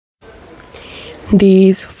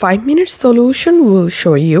This 5-minute solution will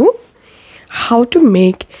show you how to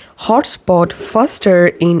make hotspot faster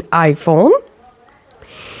in iPhone.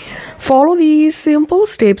 Follow these simple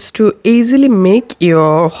steps to easily make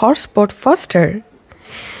your hotspot faster.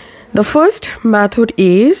 The first method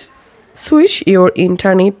is switch your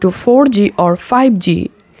internet to 4G or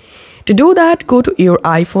 5G. To do that, go to your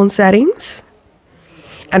iPhone settings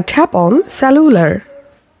and tap on cellular.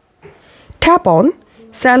 Tap on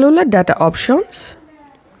cellular data options.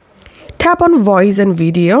 Tap on voice and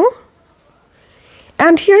video.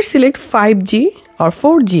 And here select 5G or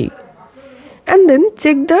 4G. And then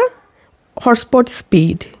check the hotspot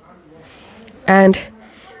speed. And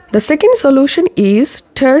the second solution is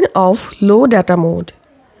turn off low data mode.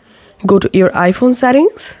 Go to your iPhone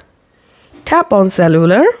settings. Tap on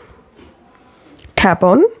cellular. Tap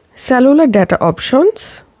on cellular data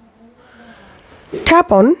options.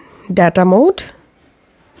 Tap on data mode.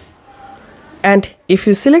 And if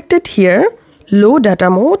you select it here, low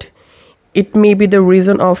data mode, it may be the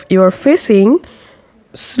reason of you are facing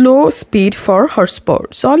slow speed for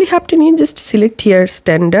hotspot. So all you have to need just select here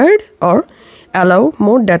standard or allow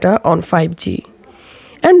more data on 5G.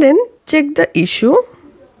 And then check the issue.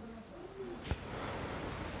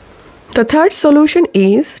 The third solution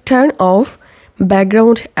is turn off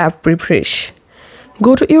background app refresh.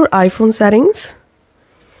 Go to your iPhone settings.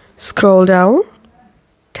 Scroll down.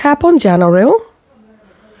 Tap on general.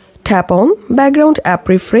 Tap on background app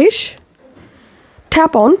refresh.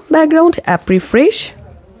 Tap on background app refresh.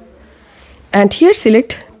 And here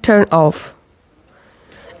select turn off.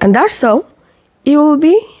 And that's how you will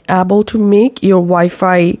be able to make your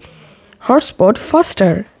Wi-Fi hotspot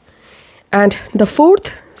faster. And the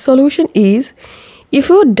fourth solution is if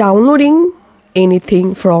you're downloading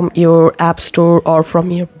anything from your app store or from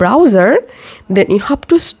your browser, then you have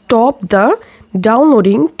to stop the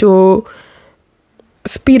downloading to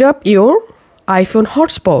speed up your iPhone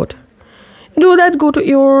hotspot. Do that, go to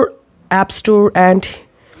your app store, and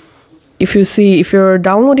if you see if you're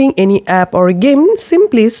downloading any app or game,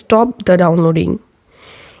 simply stop the downloading.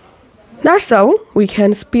 That's how we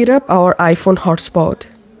can speed up our iPhone hotspot.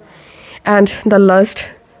 And the last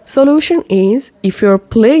solution is if you're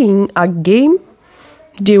playing a game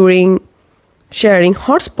during sharing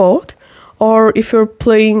hotspot, or if you're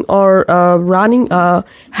playing or running a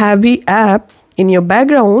heavy app in your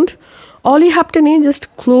background, all you have to need is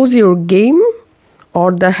just close your game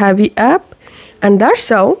or the heavy app, and that's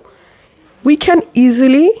how we can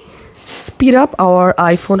easily speed up our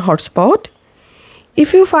iPhone hotspot.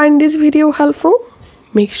 If you find this video helpful,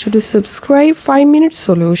 make sure to subscribe 5-minute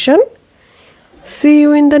solution. See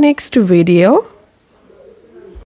you in the next video.